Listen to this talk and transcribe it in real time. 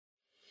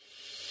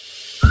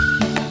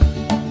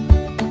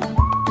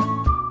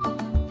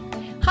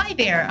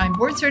there, I'm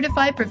board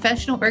certified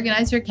professional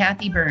organizer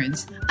Kathy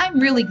Burns.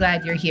 I'm really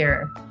glad you're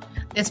here.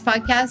 This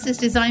podcast is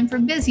designed for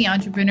busy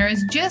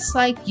entrepreneurs just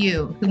like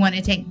you who want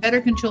to take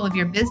better control of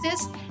your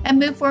business and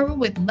move forward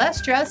with less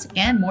stress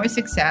and more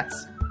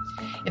success.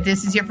 If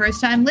this is your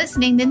first time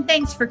listening, then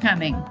thanks for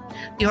coming.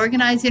 The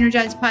Organize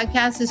Energize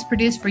podcast is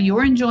produced for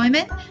your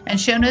enjoyment, and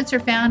show notes are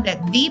found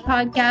at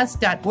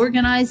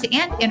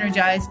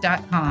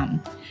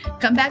thepodcast.organizeandenergize.com.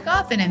 Come back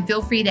often and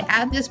feel free to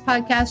add this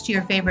podcast to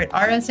your favorite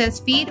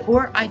RSS feed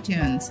or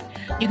iTunes.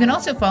 You can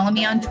also follow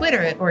me on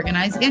Twitter at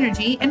Organize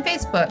Energy and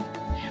Facebook.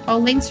 All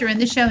links are in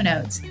the show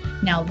notes.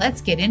 Now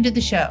let's get into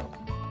the show.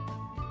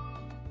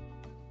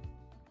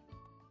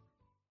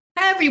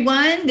 Hi,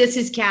 everyone. This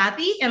is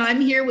Kathy, and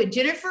I'm here with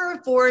Jennifer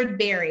Ford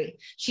Berry.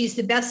 She's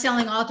the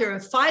best-selling author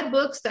of 5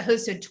 books, the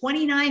host of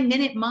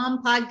 29-Minute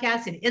Mom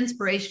podcast, and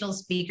inspirational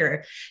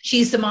speaker.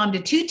 She's the mom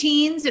to 2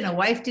 teens and a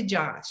wife to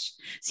Josh.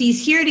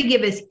 She's here to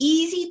give us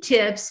easy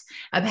tips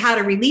of how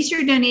to release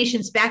your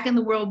donations back in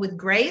the world with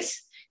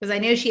grace, because I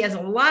know she has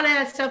a lot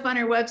of stuff on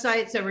her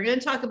website, so we're going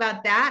to talk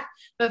about that.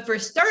 But for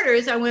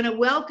starters, I want to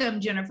welcome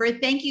Jennifer.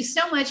 Thank you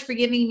so much for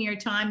giving me your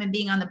time and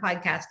being on the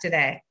podcast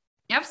today.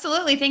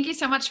 Absolutely. Thank you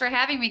so much for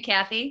having me,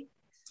 Kathy.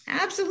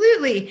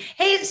 Absolutely.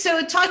 Hey,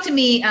 so talk to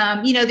me.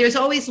 There's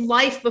always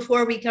life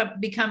before we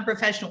become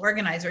professional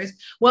organizers.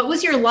 What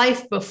was your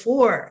life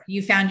before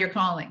you found your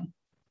calling?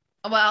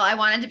 Well, I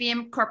wanted to be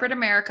in corporate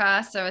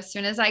America. So as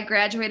soon as I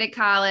graduated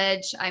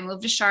college, I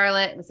moved to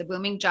Charlotte. It was a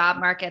booming job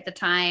market at the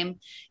time.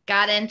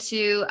 Got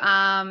into,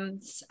 I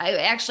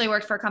actually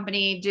worked for a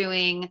company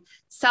doing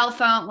cell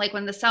phone, like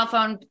when the cell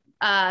phone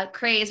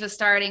craze was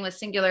starting with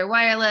Singular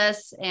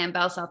Wireless and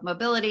Bell South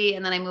Mobility.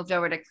 And then I moved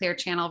over to Clear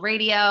Channel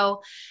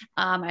Radio.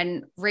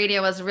 And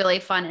radio was a really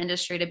fun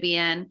industry to be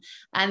in.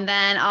 And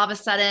then all of a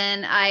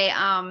sudden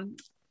I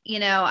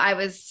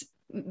was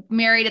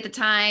married at the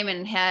time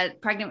and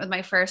had pregnant with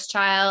my first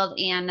child,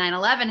 and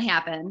 9/11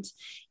 happened.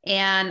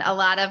 And a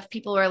lot of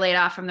people were laid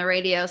off from the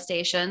radio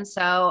station.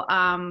 So,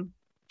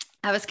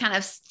 I was kind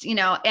of,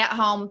 at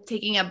home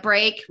taking a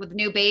break with a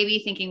new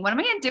baby, thinking, what am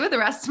I going to do with the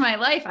rest of my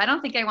life? I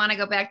don't think I want to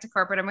go back to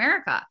corporate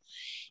America.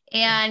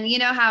 And you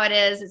know how it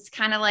is. It's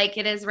kind of like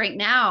it is right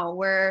now,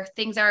 where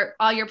things are,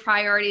 all your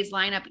priorities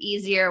line up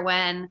easier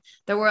when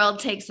the world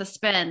takes a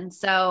spin.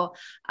 So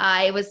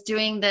I was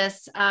doing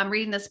this,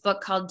 reading this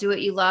book called Do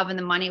What You Love and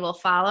the Money Will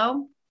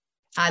Follow.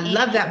 I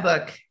love that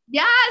book.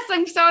 Yes,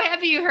 I'm so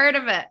happy you heard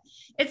of it.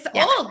 It's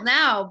old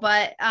now,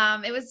 but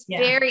it was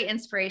very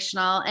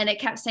inspirational. And it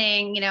kept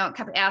saying, it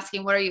kept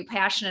asking, what are you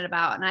passionate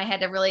about? And I had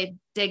to really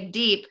dig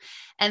deep.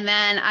 And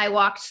then I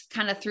walked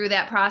kind of through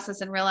that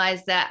process and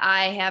realized that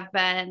I have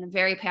been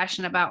very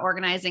passionate about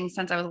organizing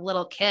since I was a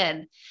little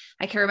kid.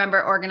 I can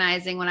remember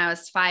organizing when I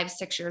was 5,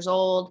 6 years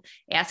old,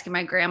 asking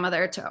my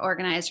grandmother to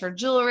organize her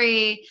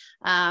jewelry,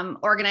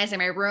 organizing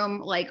my room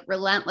like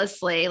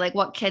relentlessly. Like,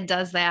 what kid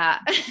does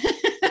that?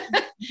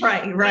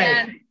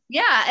 Right.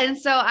 And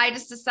so I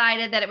just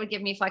decided that it would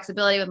give me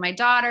flexibility with my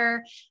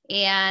daughter.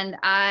 And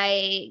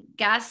I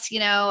guess,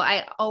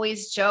 I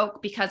always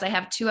joke because I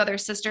have 2 other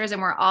sisters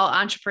and we're all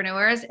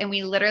entrepreneurs. And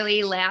we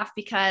literally laugh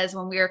because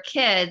when we were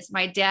kids,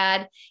 my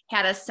dad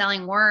had us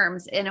selling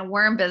worms in a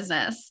worm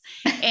business.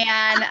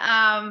 And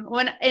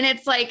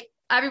it's like,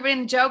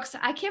 everybody jokes,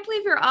 I can't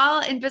believe you're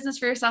all in business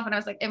for yourself. And I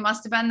was like, it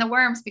must have been the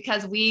worms,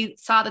 because we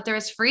saw that there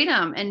was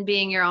freedom in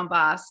being your own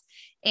boss.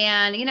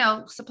 And,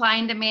 supply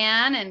and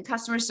demand and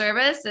customer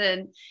service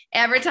and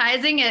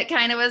advertising, it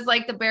kind of was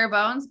like the bare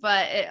bones,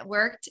 but it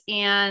worked.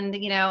 And,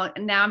 now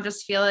I'm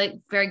just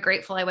feeling very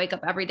grateful. I wake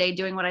up every day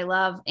doing what I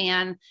love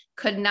and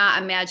could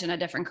not imagine a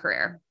different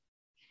career.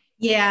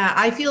 Yeah,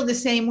 I feel the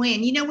same way.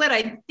 And you know what?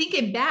 I'm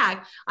thinking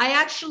back, I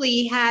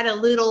actually had a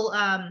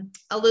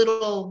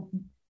little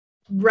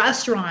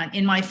restaurant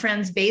in my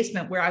friend's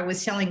basement where I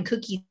was selling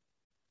cookies.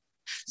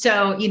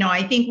 So,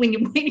 I think when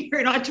you're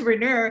an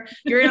entrepreneur,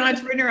 you're an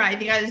entrepreneur. I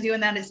think I was doing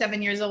that at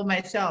 7 years old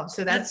myself.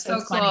 So that's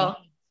so funny. Cool.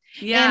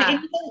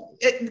 Yeah.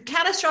 And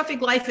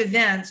catastrophic life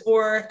events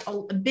or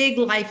big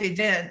life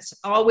events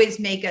always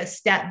make us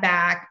step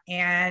back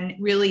and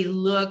really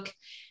look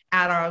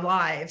at our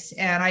lives.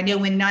 And I know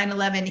when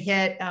 9/11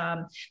 hit,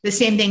 the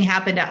same thing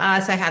happened to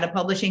us. I had a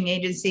publishing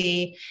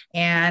agency,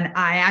 and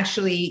I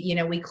actually,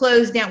 we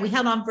closed down. We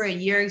held on for a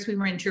year because we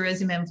were in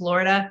tourism in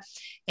Florida.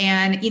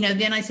 And,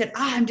 then I said,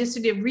 I'm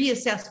just going to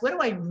reassess, what do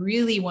I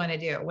really want to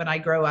do when I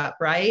grow up?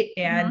 Right.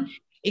 And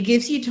it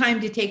gives you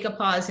time to take a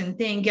pause and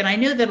think. And I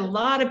know that a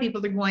lot of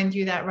people are going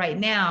through that right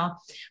now.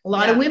 A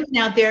lot of women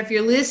out there, if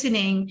you're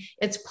listening,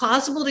 it's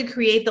possible to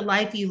create the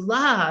life you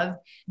love,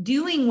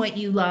 doing what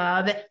you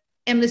love,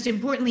 and most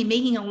importantly,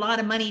 making a lot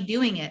of money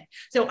doing it.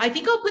 So I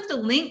think I'll put the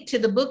link to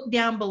the book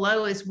down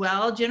below as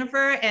well,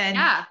 Jennifer. And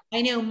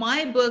I know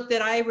my book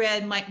that I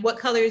read, What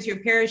Color is Your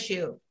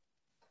Parachute?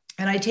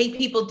 And I take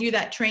people through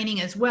that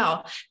training as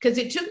well, because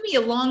it took me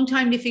a long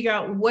time to figure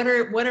out what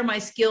are my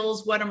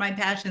skills, what are my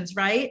passions,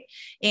 right?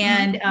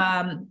 And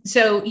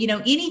so,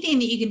 anything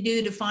that you can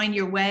do to find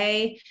your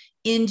way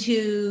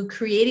into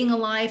creating a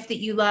life that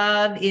you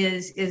love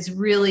is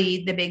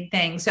really the big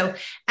thing. So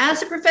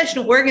as a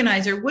professional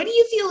organizer, what do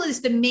you feel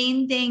is the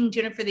main thing,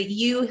 Jennifer, that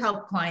you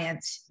help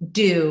clients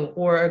do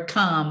or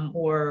come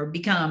or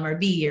become or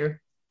be?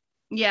 Or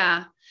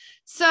Yeah.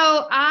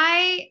 So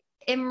I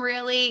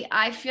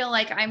feel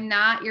like I'm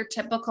not your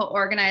typical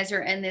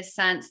organizer in this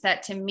sense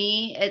that to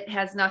me, it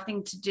has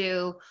nothing to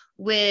do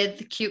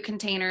with cute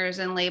containers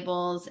and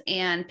labels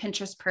and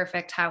Pinterest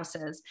perfect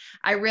houses.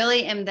 I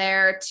really am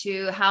there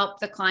to help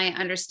the client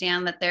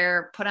understand that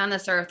they're put on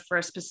this earth for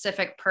a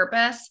specific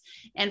purpose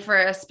and for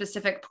a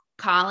specific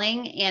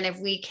calling. And if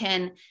we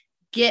can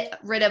get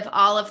rid of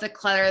all of the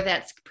clutter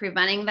that's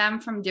preventing them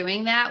from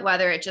doing that,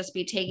 whether it just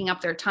be taking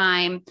up their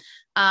time.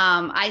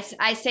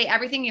 I say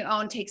everything you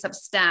own takes up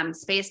STEM,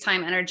 space,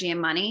 time, energy,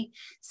 and money.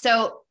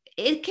 So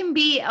it can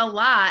be a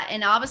lot.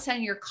 And all of a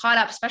sudden you're caught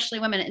up, especially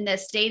women, in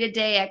this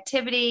day-to-day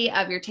activity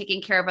of you're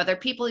taking care of other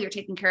people, you're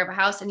taking care of a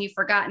house, and you've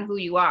forgotten who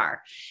you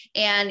are.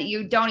 And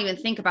you don't even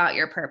think about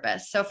your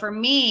purpose. So for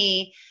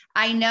me,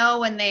 I know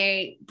when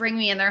they bring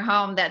me in their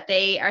home that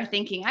they are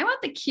thinking, I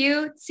want the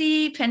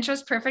cutesy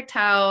Pinterest perfect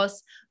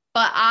house,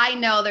 but I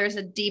know there's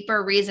a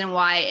deeper reason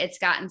why it's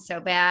gotten so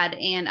bad.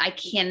 And I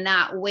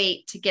cannot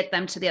wait to get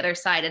them to the other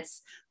side.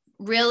 It's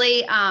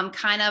really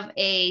kind of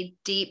a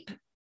deep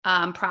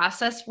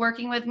process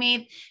working with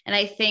me. And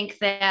I think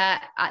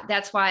that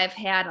that's why I've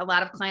had a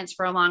lot of clients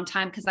for a long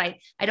time, because I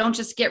don't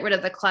just get rid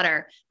of the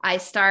clutter. I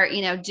start,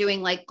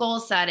 doing like goal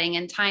setting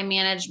and time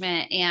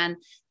management and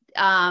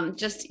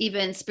just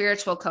even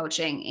spiritual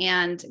coaching,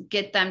 and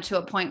get them to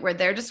a point where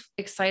they're just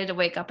excited to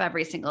wake up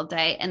every single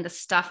day and the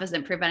stuff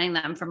isn't preventing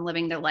them from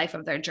living their life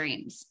of their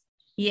dreams.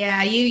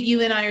 yeah,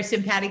 you and I are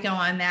simpatico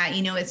on that.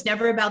 It's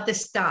never about the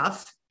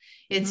stuff.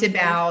 It's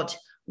about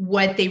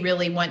what they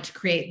really want to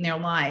create in their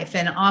life.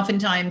 And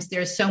oftentimes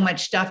there's so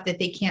much stuff that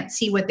they can't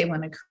see what they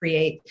want to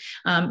create.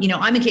 I'm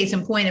a case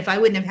in point. If I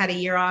wouldn't have had a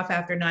year off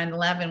after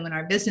 9/11, when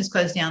our business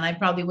closed down, I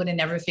probably would have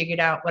never figured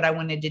out what I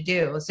wanted to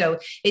do. So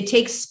it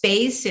takes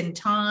space and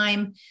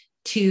time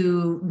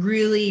to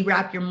really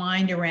wrap your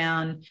mind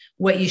around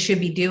what you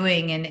should be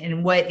doing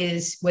and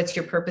what's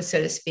your purpose,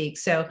 so to speak.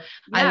 So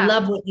yeah. I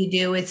love what you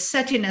do. It's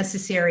such a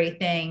necessary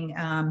thing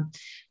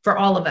for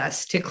all of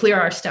us to clear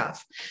our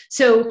stuff.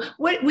 So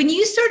when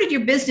you started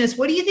your business,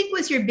 what do you think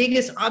was your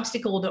biggest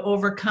obstacle to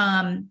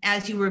overcome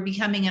as you were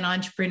becoming an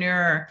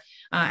entrepreneur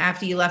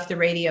after you left the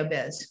radio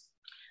biz?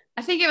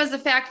 I think it was the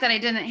fact that I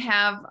didn't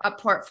have a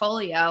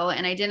portfolio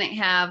and I didn't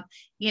have,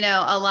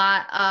 a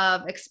lot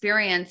of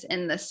experience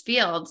in this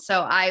field.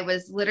 So I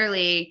was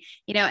literally,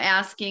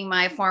 asking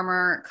my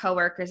former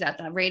coworkers at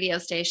the radio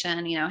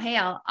station, hey,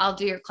 I'll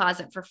do your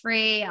closet for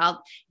free. I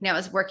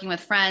was working with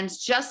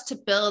friends just to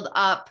build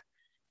up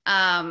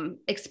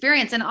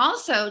experience, and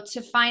also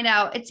to find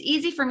out it's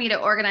easy for me to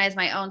organize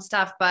my own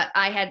stuff, but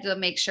I had to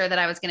make sure that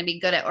I was going to be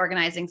good at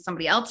organizing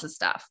somebody else's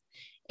stuff.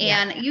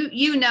 And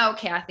yeah.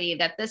 Kathy,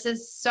 that this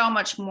is so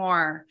much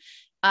more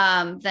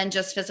than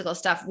just physical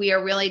stuff. We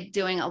are really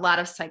doing a lot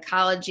of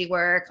psychology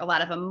work, a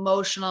lot of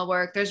emotional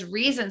work. There's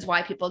reasons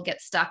why people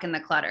get stuck in the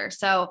clutter.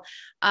 So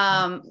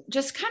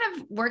just kind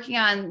of working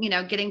on,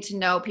 getting to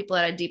know people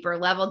at a deeper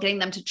level, getting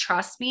them to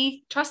trust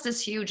me. Trust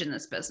is huge in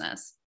this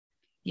business.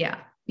 Yeah.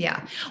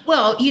 Yeah.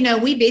 Well,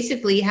 we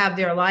basically have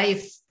their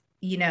life,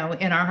 in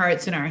our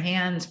hearts and our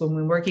hands when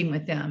we're working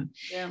with them.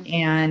 Yeah.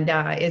 And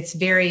it's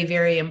very,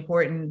 very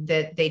important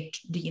that they,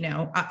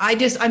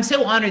 I'm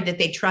so honored that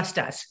they trust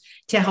us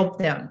to help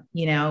them.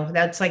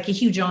 That's like a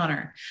huge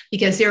honor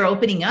because they're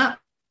opening up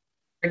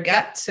their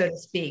gut, so to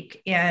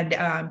speak. And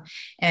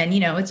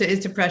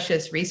it's a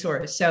precious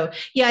resource. So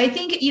yeah, I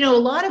think, a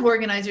lot of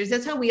organizers,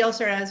 that's how we all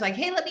started. I was like,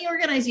 hey, let me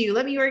organize you.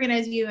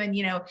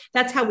 And,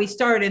 that's how we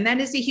start. And that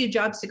is a huge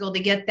obstacle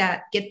to get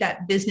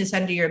that business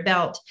under your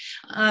belt.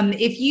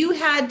 If you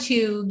had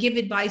to give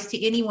advice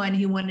to anyone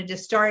who wanted to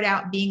start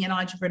out being an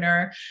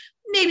entrepreneur,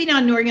 maybe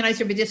not an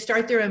organizer, but just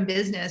start their own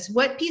business,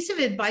 what piece of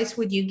advice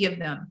would you give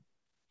them?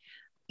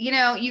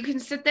 You can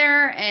sit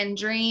there and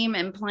dream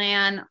and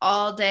plan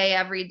all day,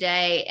 every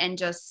day, and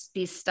just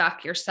be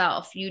stuck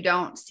yourself. You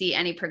don't see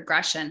any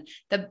progression.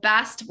 The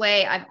best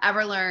way I've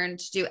ever learned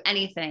to do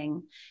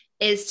anything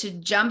is to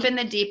jump in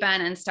the deep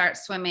end and start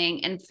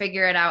swimming and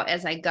figure it out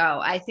as I go.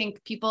 I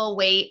think people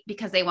wait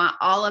because they want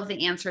all of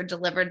the answer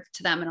delivered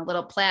to them in a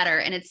little platter,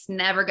 and it's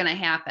never going to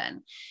happen.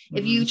 Mm-hmm.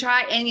 If you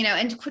try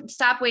and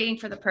stop waiting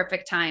for the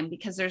perfect time,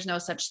 because there's no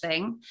such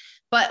thing.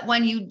 But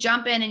when you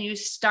jump in and you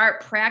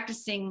start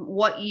practicing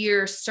what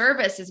your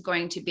service is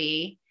going to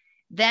be,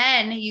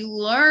 then you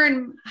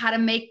learn how to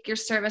make your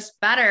service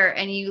better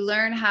and you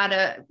learn how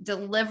to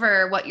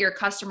deliver what your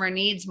customer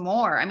needs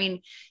more. I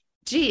mean,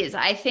 geez,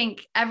 I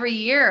think every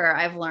year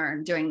I've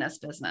learned doing this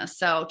business.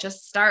 So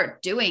just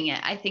start doing it.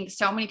 I think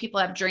so many people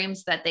have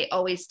dreams that they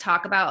always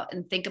talk about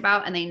and think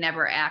about and they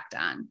never act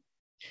on.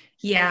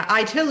 Yeah,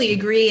 I totally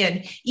agree.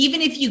 And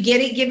even if you get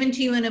it given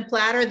to you in a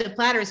platter, the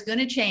platter is going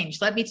to change.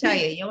 Let me tell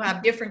you, you'll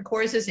have different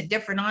courses and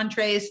different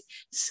entrees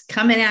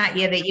coming at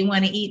you that you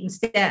want to eat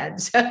instead.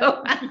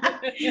 So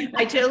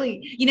I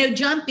totally,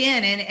 jump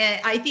in.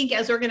 And I think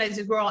as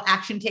organizers, we're all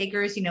action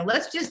takers.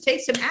 Let's just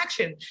take some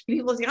action.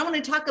 People say, I want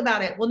to talk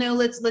about it. Well, no,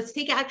 let's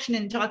take action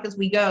and talk as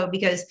we go,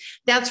 because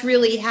that's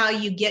really how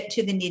you get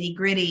to the nitty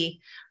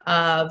gritty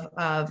of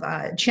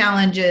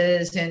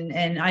challenges.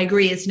 And I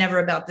agree, it's never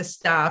about the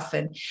stuff.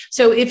 And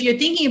so if you're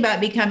thinking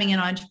about becoming an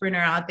entrepreneur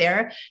out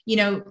there,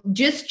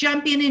 just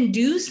jump in and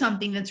do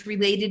something that's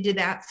related to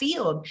that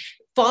field.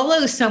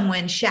 Follow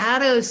someone,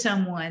 shadow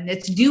someone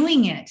that's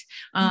doing it.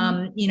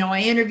 I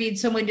interviewed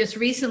someone just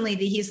recently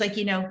that he's like,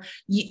 you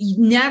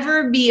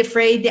never be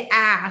afraid to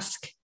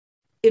ask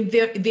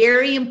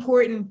very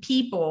important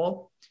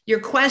people your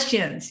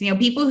questions.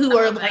 People who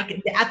are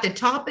like at the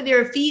top of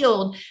their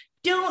field,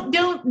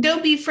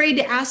 don't be afraid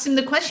to ask them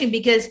the question,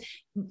 because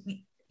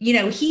I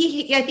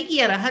think he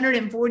had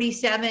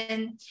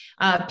 147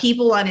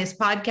 people on his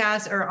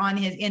podcast or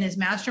in his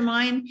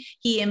mastermind.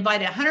 He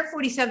invited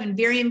 147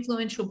 very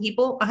influential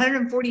people.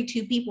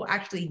 142 people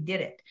actually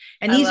did it.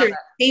 And these are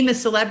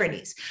famous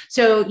celebrities.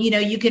 So,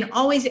 you can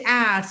always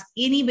ask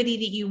anybody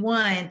that you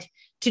want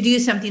to do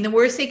something. The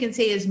worst they can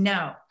say is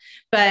no.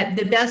 But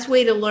the best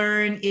way to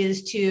learn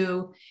is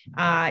to,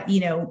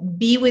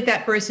 be with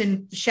that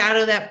person,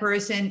 shadow that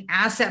person,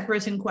 ask that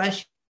person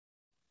questions.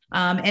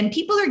 And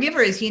people are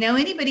givers.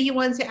 Anybody who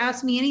wants to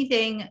ask me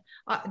anything,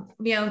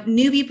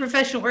 newbie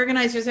professional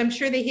organizers, I'm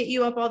sure they hit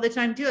you up all the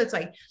time too. It's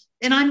like,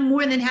 and I'm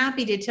more than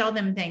happy to tell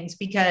them things,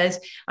 because,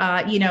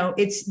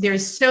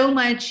 there's so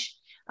much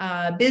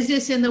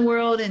business in the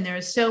world, and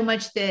there's so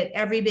much that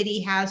everybody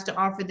has to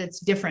offer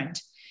that's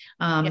different.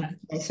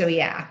 So,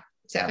 yeah.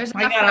 So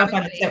I got off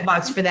on the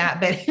soapbox for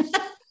that, but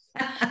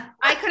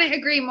I couldn't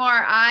agree more.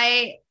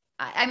 I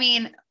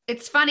mean,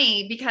 it's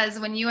funny because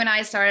when you and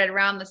I started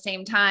around the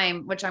same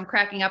time, which I'm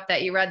cracking up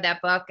that you read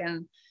that book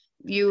and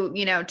you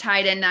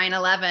tied in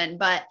 9/11.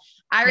 But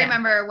I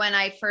remember when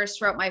I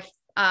first wrote my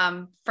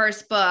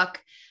first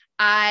book,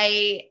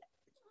 I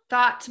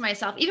thought to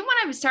myself, even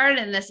when I started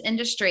in this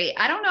industry,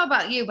 I don't know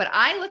about you, but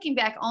I, looking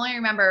back, only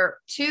remember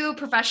two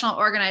professional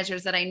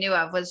organizers that I knew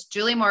of was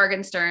Julie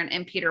Morgenstern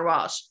and Peter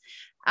Walsh.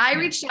 I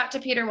reached out to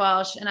Peter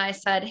Walsh and I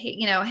said,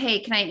 hey,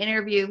 can I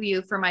interview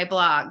you for my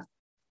blog?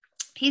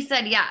 He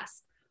said,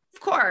 yes,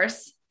 of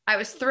course. I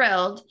was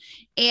thrilled.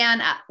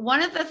 And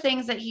one of the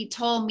things that he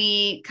told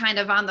me kind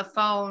of on the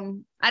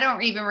phone, I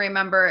don't even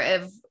remember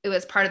if it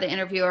was part of the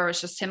interview or it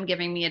was just him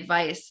giving me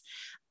advice,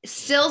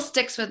 still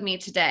sticks with me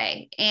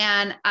today.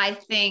 And I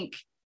think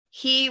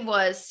he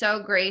was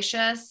so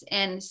gracious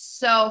and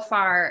so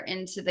far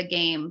into the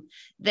game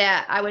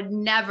that I would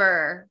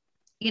never,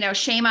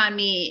 shame on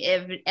me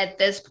if at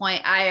this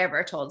point I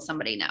ever told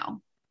somebody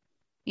no,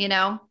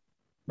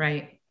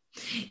 Right.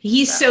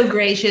 He's so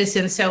gracious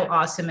and so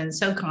awesome and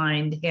so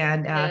kind.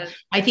 And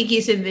I think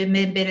he's been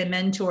a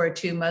mentor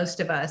to most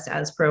of us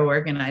as pro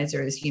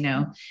organizers.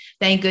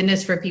 Thank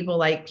goodness for people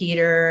like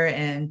Peter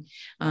and,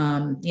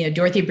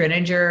 Dorothy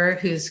Brenninger,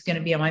 who's going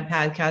to be on my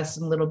podcast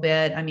in a little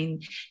bit. I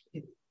mean,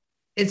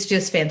 it's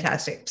just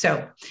fantastic.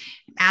 So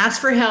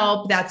ask for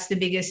help. That's the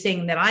biggest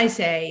thing that I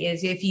say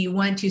is, if you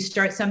want to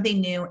start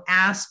something new,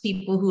 ask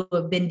people who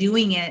have been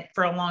doing it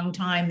for a long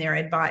time their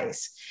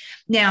advice.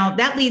 Now,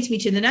 that leads me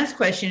to the next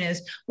question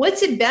is,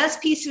 what's the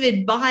best piece of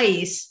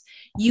advice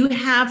you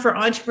have for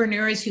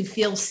entrepreneurs who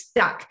feel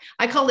stuck?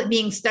 I call it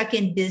being stuck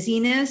in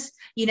busyness.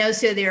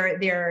 So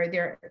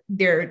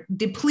they're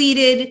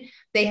depleted.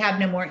 They have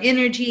no more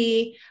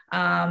energy.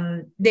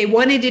 They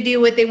wanted to do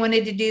what they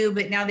wanted to do,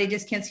 but now they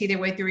just can't see their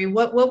way through.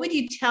 What would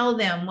you tell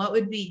them? What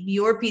would be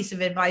your piece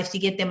of advice to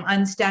get them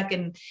unstuck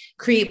and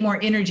create more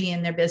energy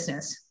in their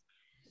business?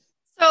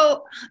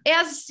 So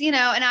as,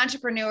 an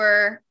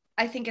entrepreneur,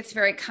 I think it's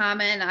very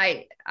common.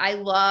 I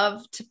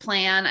love to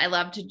plan. I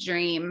love to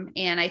dream.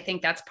 And I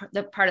think that's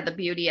part of the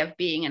beauty of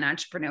being an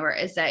entrepreneur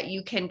is that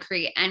you can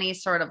create any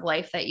sort of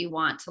life that you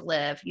want to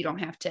live. You don't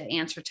have to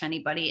answer to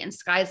anybody, and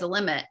sky's the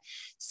limit.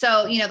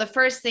 So, the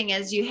first thing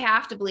is you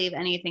have to believe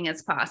anything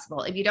is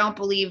possible. If you don't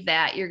believe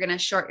that, you're going to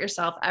short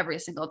yourself every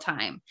single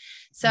time.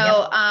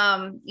 So,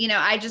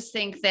 I just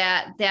think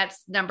that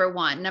that's number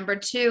one. Number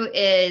two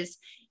is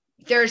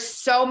there's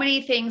so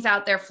many things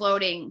out there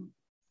floating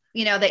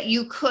that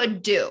you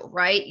could do,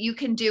 right? You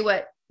can do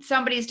what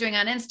somebody's doing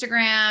on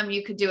Instagram.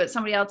 You could do what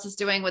somebody else is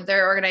doing with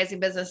their organizing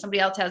business.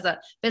 Somebody else has a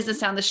business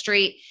down the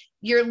street.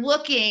 You're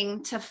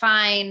looking to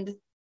find,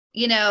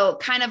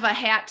 kind of a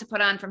hat to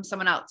put on from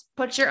someone else.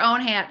 Put your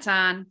own hats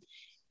on,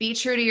 be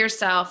true to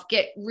yourself,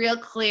 get real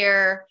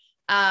clear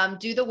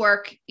do the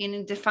work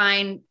and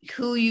define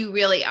who you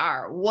really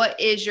are. What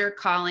is your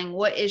calling?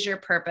 What is your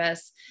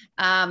purpose?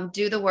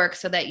 Do the work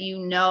so that you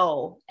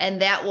know,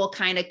 and that will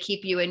kind of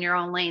keep you in your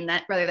own lane,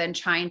 that rather than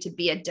trying to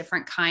be a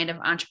different kind of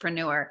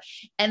entrepreneur.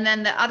 And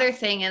then the other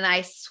thing, and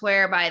I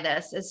swear by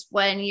this, is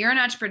when you're an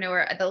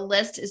entrepreneur, the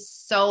list is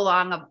so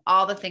long of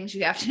all the things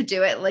you have to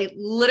do. It like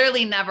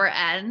literally never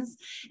ends.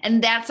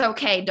 And that's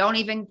okay. Don't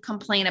even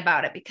complain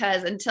about it,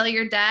 because until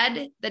you're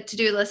dead, the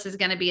to-do list is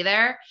going to be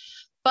there.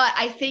 But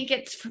I think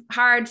it's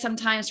hard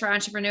sometimes for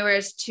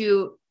entrepreneurs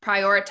to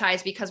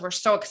prioritize because we're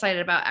so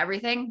excited about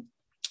everything.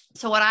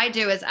 So what I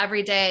do is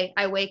every day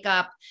I wake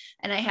up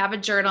and I have a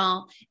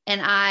journal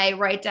and I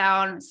write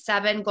down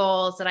 7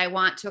 goals that I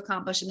want to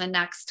accomplish in the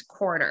next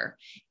quarter.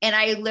 And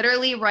I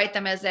literally write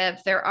them as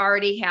if they're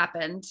already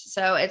happened.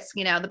 So it's,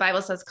 you know, the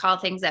Bible says, call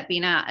things that be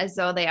not as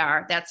though they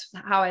are. That's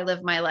how I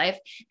live my life.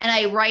 And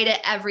I write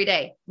it every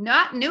day,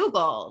 not new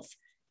goals,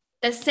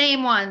 the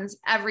same ones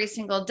every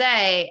single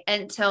day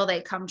until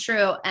they come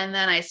true. And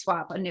then I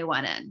swap a new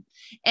one in.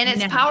 And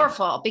it's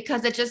powerful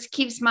because it just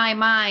keeps my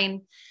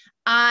mind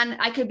on.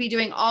 I could be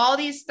doing all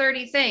these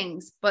 30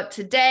 things, but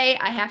today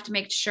I have to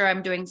make sure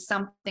I'm doing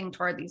something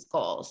toward these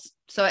goals.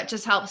 So it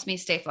just helps me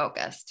stay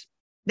focused.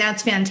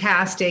 That's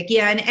fantastic.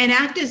 Yeah. And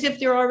act as if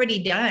they're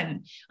already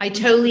done. I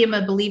totally am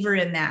a believer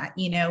in that.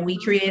 You know, we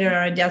created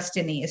our own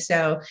destiny.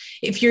 So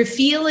if you're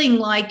feeling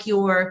like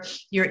you're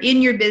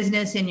in your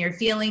business and you're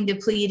feeling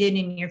depleted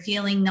and you're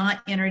feeling not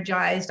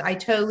energized, I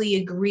totally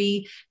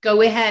agree.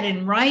 Go ahead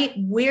and write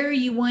where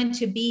you want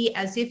to be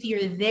as if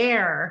you're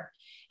there.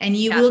 And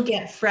you will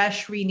get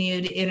fresh,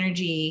 renewed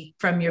energy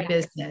from your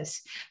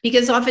business.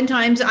 Because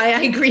oftentimes, I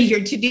agree, your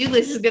to-do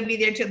list is going to be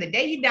there till the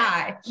day you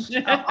die.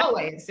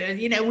 Always. So,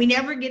 you know, we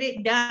never get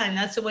it done.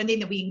 That's the one thing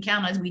that we can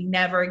count on, is we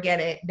never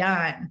get it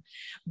done.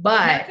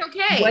 But that's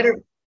okay.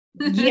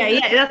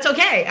 That's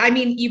okay. I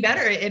mean, it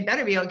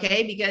better be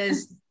okay,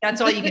 because that's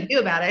all you can do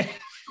about it.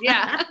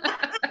 Yeah.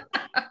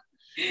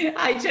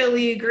 I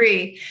totally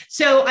agree.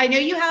 So I know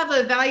you have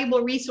a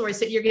valuable resource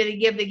that you're going to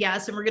give the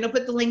guests, and we're going to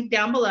put the link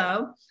down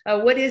below.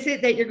 What is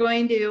it that you're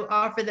going to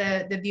offer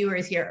the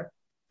viewers here?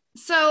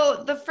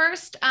 So the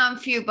first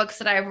few books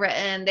that I've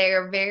written, they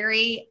are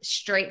very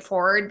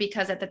straightforward,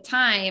 because at the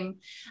time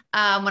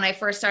when I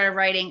first started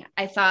writing,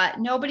 I thought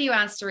nobody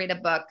wants to read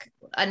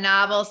a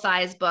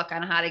novel-sized book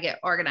on how to get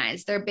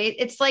organized.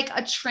 It's like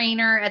a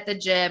trainer at the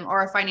gym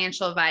or a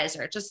financial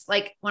advisor. Just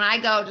like when I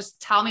go, just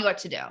tell me what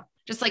to do.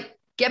 Just like,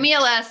 give me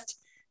a list,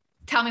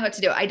 tell me what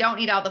to do. I don't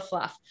need all the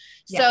fluff.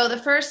 Yeah. So the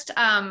first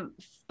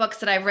books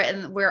that I've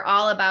written, we're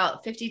all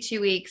about 52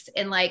 weeks,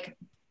 and like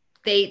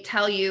they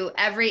tell you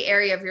every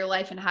area of your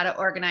life and how to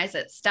organize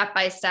it step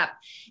by step.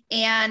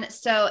 And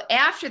so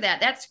after that,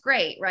 that's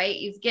great, right?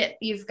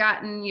 You've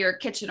gotten your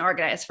kitchen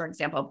organized, for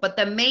example, but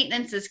the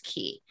maintenance is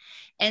key.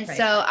 And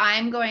so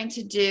I'm going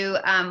to do,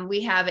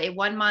 we have a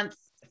 1 month,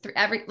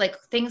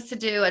 things to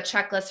do, a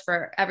checklist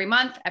for every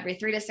month, every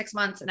 3 to 6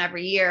 months, and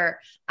every year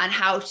on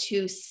how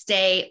to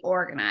stay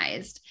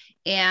organized.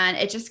 And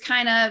it just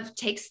kind of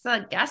takes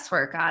the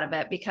guesswork out of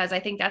it, because I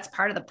think that's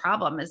part of the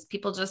problem is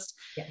people just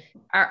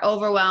are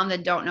overwhelmed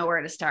and don't know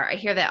where to start. I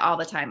hear that all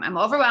the time. I'm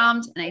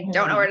overwhelmed and I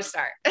don't know where to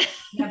start.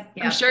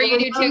 I'm sure you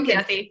do too,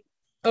 Kathy.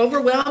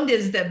 Overwhelmed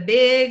is the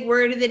big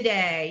word of the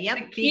day. Yep.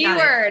 The key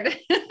word.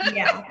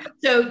 Yeah.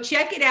 So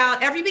check it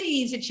out. Everybody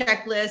needs a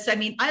checklist. I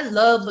mean, I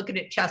love looking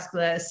at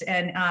checklists,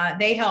 and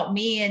they help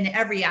me in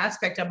every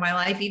aspect of my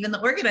life, even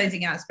the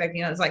organizing aspect.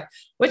 You know, it's like,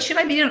 what should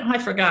I be doing? Oh, I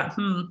forgot.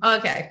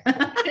 Okay.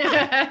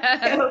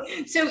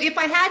 So if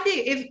I had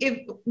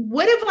to,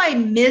 what have I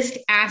missed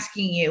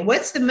asking you?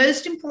 What's the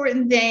most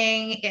important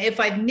thing? If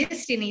I've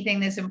missed anything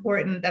that's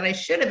important that I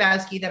should have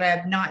asked you that I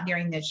have not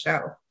during this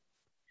show?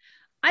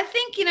 I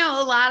think, you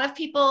know, a lot of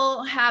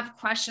people have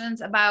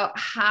questions about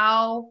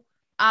how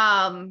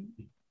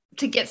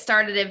to get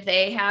started if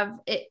they have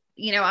it,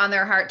 you know, on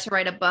their heart to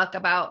write a book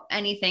about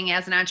anything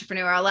as an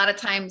entrepreneur. A lot of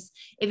times,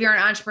 if you're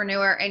an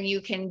entrepreneur and you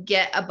can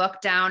get a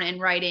book down in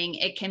writing,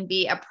 it can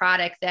be a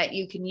product that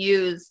you can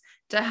use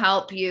to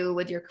help you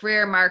with your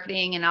career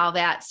marketing and all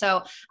that.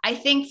 So I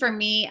think for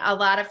me, a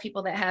lot of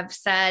people that have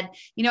said,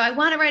 you know, I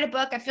want to write a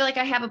book. I feel like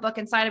I have a book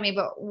inside of me,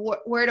 but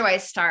where do I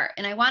start?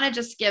 And I want to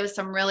just give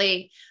some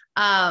really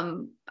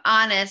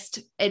honest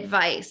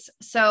advice.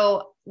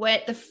 So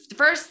what the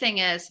first thing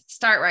is,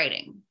 start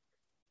writing.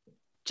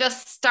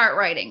 Just start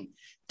writing.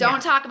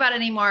 Don't talk about it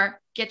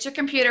anymore. Get your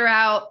computer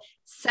out,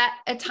 set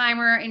a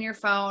timer in your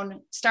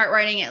phone, start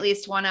writing at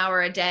least 1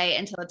 hour a day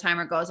until the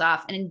timer goes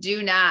off. And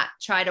do not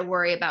try to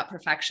worry about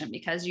perfection,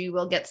 because you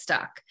will get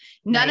stuck.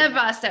 None of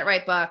us that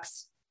write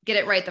books get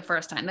it right the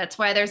first time. That's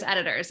why there's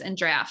editors and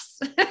drafts.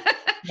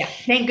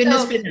 Thank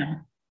goodness for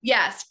them.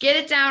 Yes, get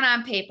it down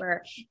on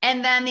paper.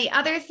 And then the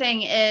other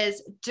thing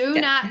is, do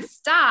not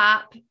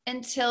stop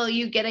until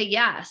you get a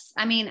yes.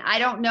 I mean, I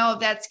don't know if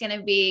that's going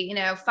to be, you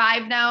know,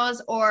 5 no's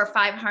or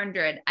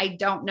 500. I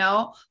don't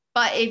know.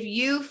 But if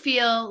you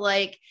feel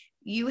like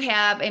you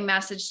have a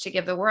message to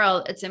give the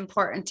world. It's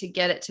important to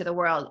get it to the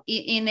world.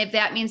 And if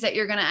that means that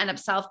you're going to end up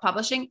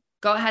self-publishing,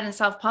 go ahead and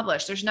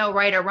self-publish. There's no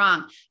right or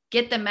wrong.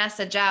 Get the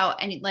message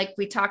out. And like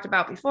we talked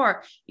about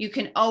before, you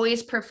can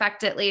always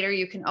perfect it later.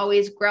 You can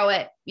always grow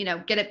it,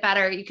 get it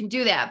better. You can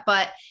do that.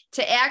 But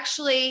to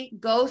actually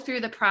go through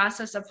the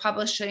process of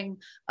publishing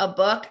a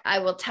book, I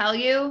will tell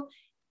you,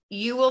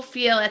 you will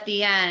feel at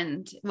the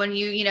end when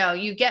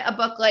you get a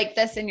book like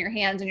this in your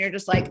hands and you're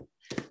just like,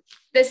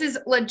 this is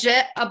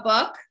legit a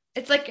book.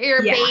 It's like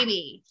your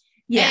baby.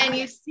 Yeah. And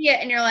you see it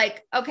and you're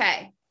like,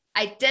 okay,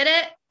 I did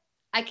it.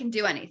 I can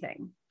do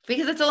anything,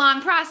 because it's a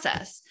long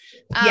process.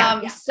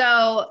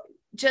 So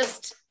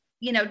just,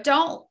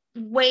 don't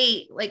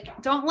wait.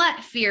 Don't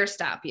let fear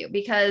stop you,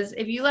 because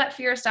if you let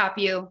fear stop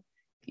you,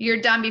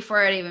 you're done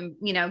before it even,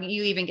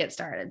 you even get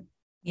started.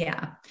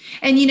 Yeah.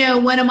 And,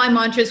 one of my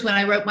mantras when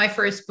I wrote my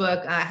first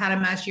book, How to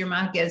Master Your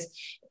Monk, is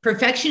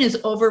perfection is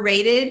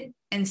overrated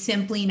and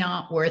simply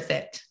not worth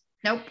it.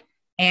 Nope.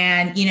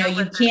 And, you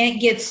can't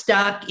get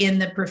stuck in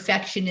the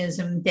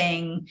perfectionism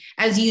thing.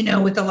 As you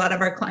know, with a lot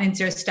of our clients,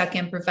 they're stuck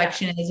in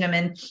perfectionism,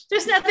 and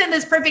there's nothing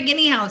that's perfect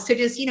anyhow. So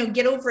just,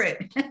 get over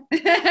it.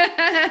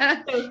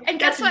 And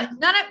guess what?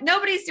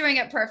 Nobody's doing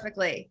it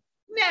perfectly.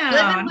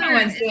 No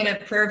one's doing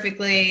it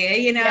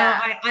perfectly.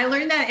 I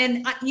learned that.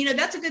 And,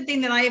 that's a good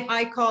thing that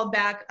I called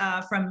back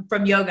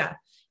from yoga.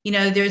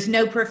 There's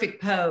no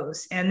perfect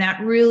pose. And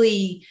that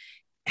really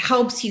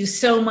helps you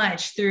so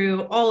much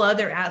through all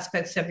other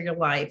aspects of your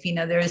life.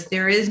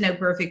 There is no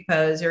perfect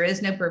pose. There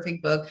is no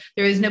perfect book.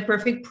 There is no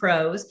perfect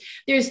prose.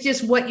 There's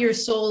just what your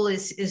soul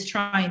is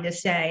trying to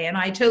say. And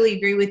I totally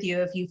agree with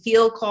you. If you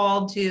feel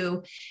called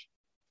to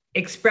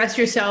express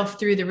yourself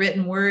through the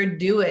written word,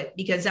 do it,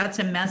 because that's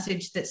a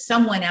message that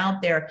someone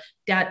out there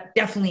that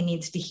definitely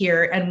needs to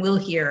hear and will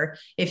hear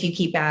if you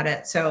keep at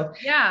it. So,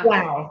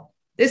 wow,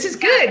 this is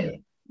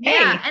good.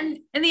 Yeah. Hey.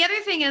 And the other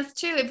thing is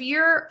too, if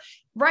you're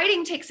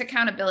writing takes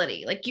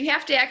accountability, like you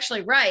have to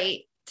actually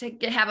write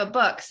to have a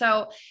book.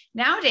 So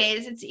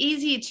nowadays it's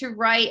easy to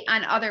write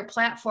on other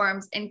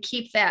platforms and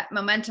keep that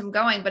momentum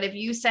going. But if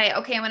you say,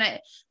 okay, I'm going to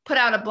put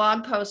out a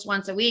blog post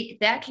once a week,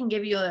 that can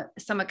give you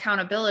some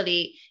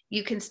accountability.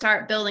 You can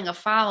start building a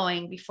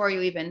following before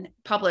you even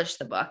publish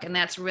the book. And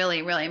that's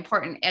really, really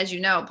important. As you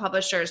know,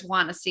 publishers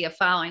want to see a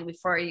following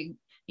before you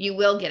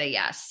will get a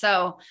yes.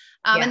 So,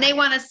 and they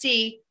want to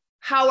see,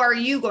 how are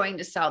you going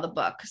to sell the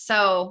book?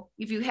 So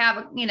if you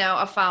have,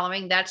 a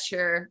following, that's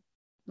your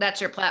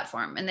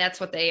platform, and that's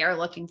what they are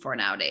looking for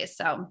nowadays.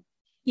 So,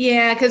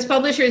 yeah, because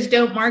publishers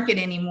don't market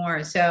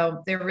anymore.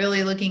 So they're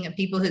really looking at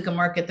people who can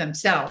market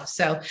themselves.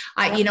 So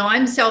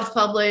I'm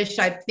self-published.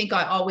 I think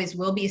I always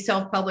will be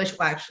self-published.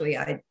 Well, actually,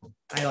 I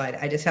lied.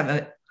 I just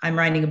I'm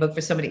writing a book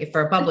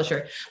for a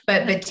publisher,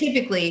 but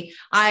typically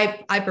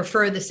I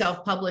prefer the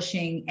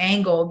self-publishing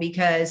angle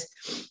because,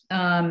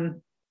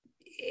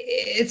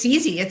 it's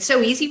easy. It's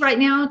so easy right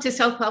now to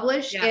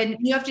self-publish, and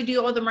you have to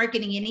do all the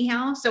marketing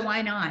anyhow. So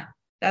why not?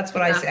 That's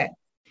what I say.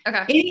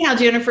 Okay. Anyhow,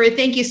 Jennifer,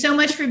 thank you so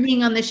much for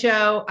being on the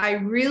show. I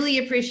really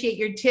appreciate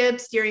your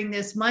tips during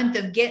this month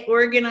of Get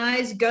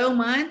Organized Go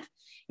month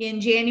in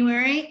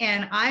January.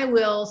 And I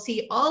will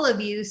see all of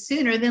you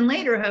sooner than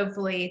later,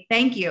 hopefully.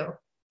 Thank you.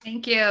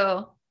 Thank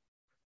you.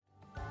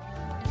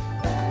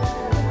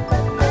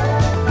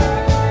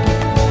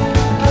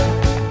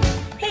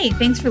 Hey,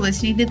 thanks for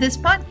listening to this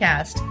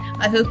podcast.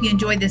 I hope you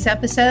enjoyed this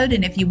episode,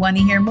 and if you want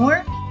to hear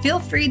more, feel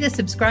free to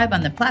subscribe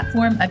on the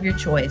platform of your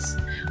choice.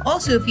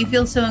 Also, if you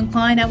feel so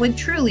inclined, I would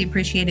truly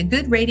appreciate a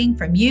good rating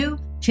from you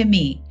to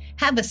me.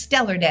 Have a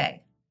stellar day.